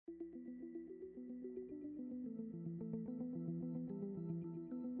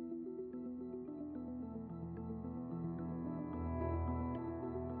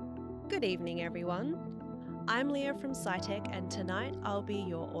Good evening, everyone. I'm Leah from SciTech, and tonight I'll be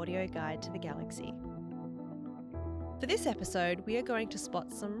your audio guide to the galaxy. For this episode, we are going to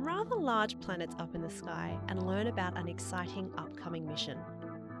spot some rather large planets up in the sky and learn about an exciting upcoming mission.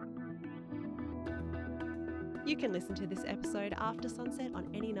 You can listen to this episode after sunset on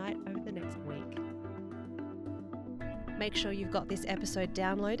any night over the next week. Make sure you've got this episode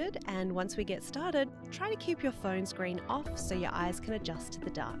downloaded, and once we get started, try to keep your phone screen off so your eyes can adjust to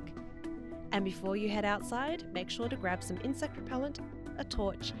the dark. And before you head outside, make sure to grab some insect repellent, a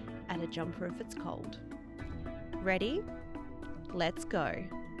torch, and a jumper if it's cold. Ready? Let's go.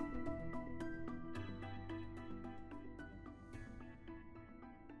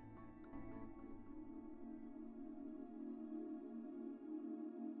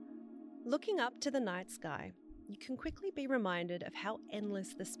 Looking up to the night sky, you can quickly be reminded of how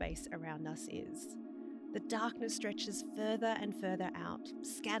endless the space around us is. The darkness stretches further and further out,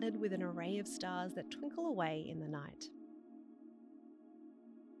 scattered with an array of stars that twinkle away in the night.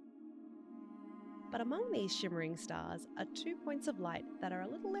 But among these shimmering stars are 2 points of light that are a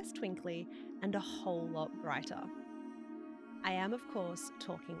little less twinkly and a whole lot brighter. I am, of course,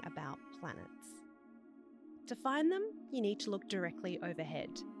 talking about planets. To find them, you need to look directly overhead.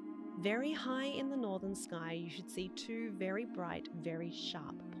 Very high in the northern sky, you should see 2 very bright, very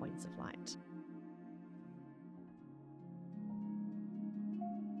sharp points of light.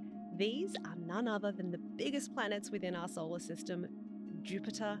 These are none other than the biggest planets within our solar system,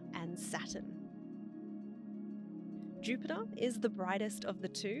 Jupiter and Saturn. Jupiter is the brightest of the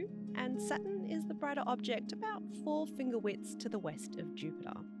two, and Saturn is the brighter object about 4 finger widths to the west of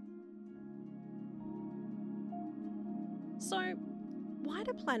Jupiter. So, why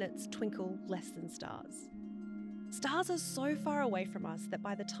do planets twinkle less than stars? Stars are so far away from us that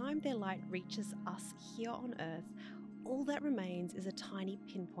by the time their light reaches us here on Earth, all that remains is a tiny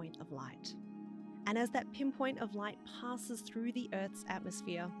pinpoint of light. And as that pinpoint of light passes through the Earth's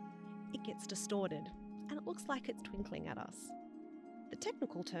atmosphere, it gets distorted, and it looks like it's twinkling at us. The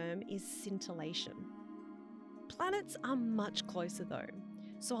technical term is scintillation. Planets are much closer though,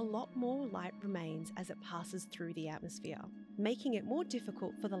 so a lot more light remains as it passes through the atmosphere, making it more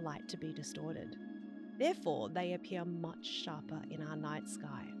difficult for the light to be distorted. Therefore, they appear much sharper in our night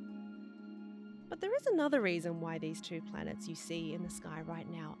sky. But there is another reason why these 2 planets you see in the sky right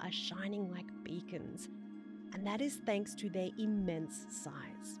now are shining like beacons, and that is thanks to their immense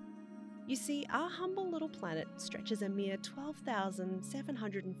size. You see, our humble little planet stretches a mere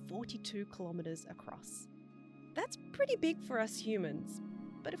 12,742 kilometres across. That's pretty big for us humans,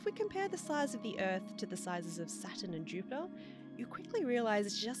 but if we compare the size of the Earth to the sizes of Saturn and Jupiter, you quickly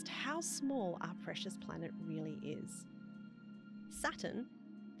realise just how small our precious planet really is. Saturn,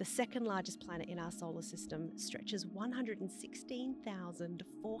 the second largest planet in our solar system, stretches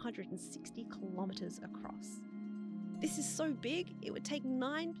 116,460 kilometres across. This is so big, it would take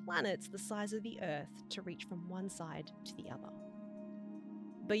 9 planets the size of the Earth to reach from one side to the other.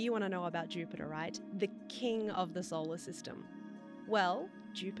 But you want to know about Jupiter, right? The king of the solar system. Well,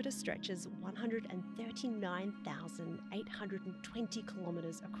 Jupiter stretches 139,820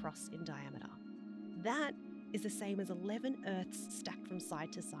 kilometres across in diameter. That is the same as 11 Earths stacked from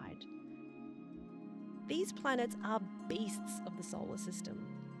side to side. These planets are beasts of the solar system,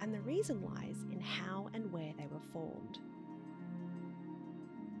 and the reason lies in how and where they were formed.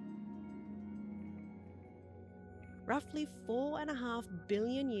 Roughly 4.5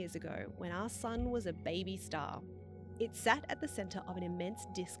 billion years ago, when our sun was a baby star, it sat at the centre of an immense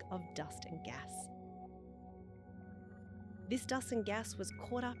disk of dust and gas. This dust and gas was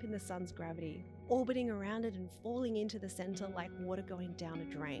caught up in the sun's gravity, orbiting around it and falling into the centre like water going down a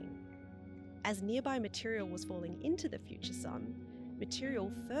drain. As nearby material was falling into the future sun,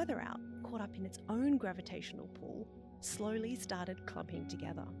 material further out, caught up in its own gravitational pull, slowly started clumping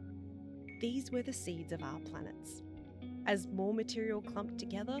together. These were the seeds of our planets. As more material clumped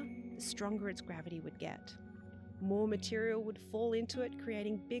together, the stronger its gravity would get. More material would fall into it,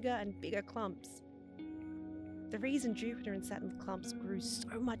 creating bigger and bigger clumps. The reason Jupiter and Saturn's clumps grew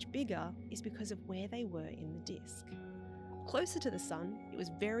so much bigger is because of where they were in the disk. Closer to the sun, it was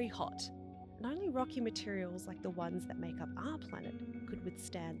very hot, and only rocky materials like the ones that make up our planet could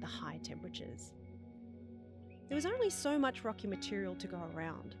withstand the high temperatures. There was only so much rocky material to go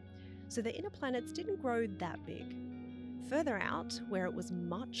around, so the inner planets didn't grow that big. Further out, where it was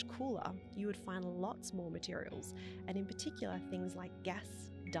much cooler, you would find lots more materials, and in particular things like gas,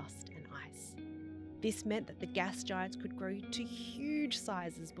 dust, and ice. This meant that the gas giants could grow to huge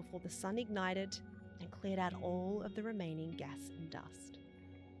sizes before the sun ignited and cleared out all of the remaining gas and dust.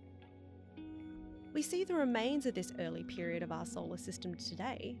 We see the remains of this early period of our solar system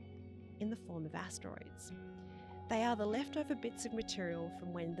today in the form of asteroids. They are the leftover bits of material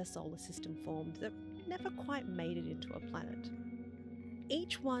from when the solar system formed that never quite made it into a planet.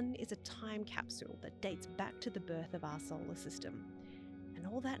 Each one is a time capsule that dates back to the birth of our solar system, and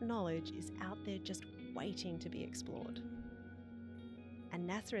all that knowledge is out there just waiting to be explored. And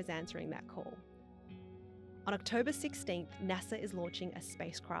NASA is answering that call. On October 16th, NASA is launching a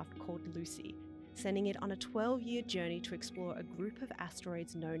spacecraft called Lucy, sending it on a 12-year journey to explore a group of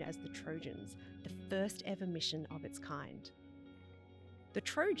asteroids known as the Trojans, the first ever mission of its kind. The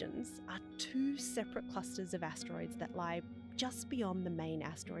Trojans are two separate clusters of asteroids that lie just beyond the main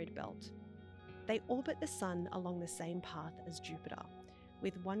asteroid belt. They orbit the Sun along the same path as Jupiter,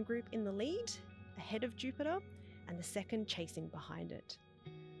 with one group in the lead, ahead of Jupiter, and the second chasing behind it.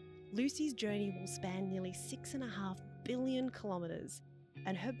 Lucy's journey will span nearly 6.5 billion kilometres,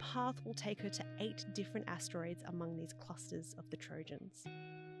 and her path will take her to 8 different asteroids among these clusters of the Trojans.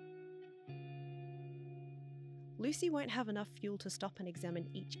 Lucy won't have enough fuel to stop and examine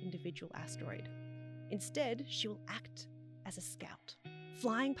each individual asteroid. Instead, she will act as a scout,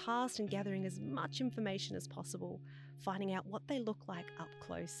 flying past and gathering as much information as possible, finding out what they look like up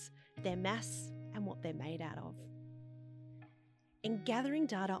close, their mass, and what they're made out of. In gathering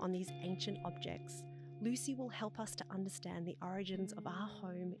data on these ancient objects, Lucy will help us to understand the origins of our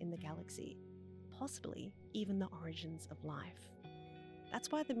home in the galaxy, possibly even the origins of life.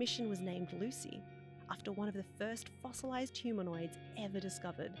 That's why the mission was named Lucy, after one of the first fossilized humanoids ever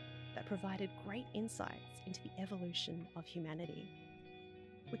discovered that provided great insights into the evolution of humanity.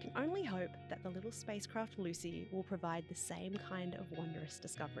 We can only hope that the little spacecraft Lucy will provide the same kind of wondrous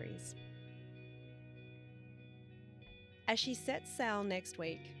discoveries. As she sets sail next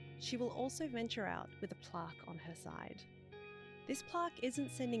week, she will also venture out with a plaque on her side. This plaque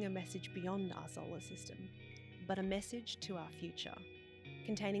isn't sending a message beyond our solar system, but a message to our future,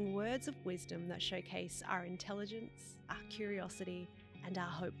 containing words of wisdom that showcase our intelligence, our curiosity, and our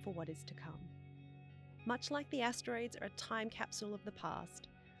hope for what is to come. Much like the asteroids are a time capsule of the past,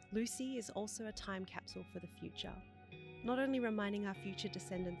 Lucy is also a time capsule for the future, not only reminding our future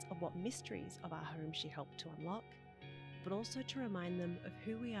descendants of what mysteries of our home she helped to unlock, but also to remind them of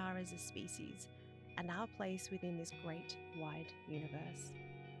who we are as a species and our place within this great, wide universe.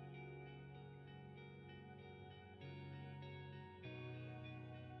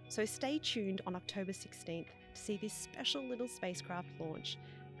 So stay tuned on October 16th to see this special little spacecraft launch,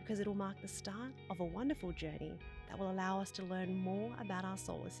 because it'll mark the start of a wonderful journey that will allow us to learn more about our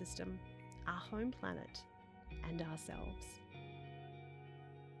solar system, our home planet, and ourselves.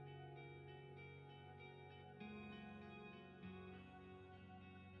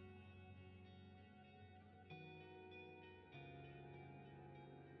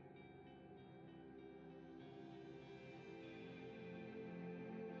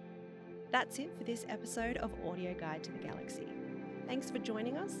 That's it for this episode of Audio Guide to the Galaxy. Thanks for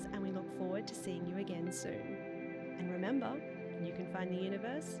joining us, and we look forward to seeing you again soon. And remember, you can find the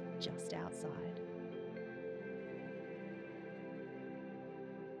universe just outside.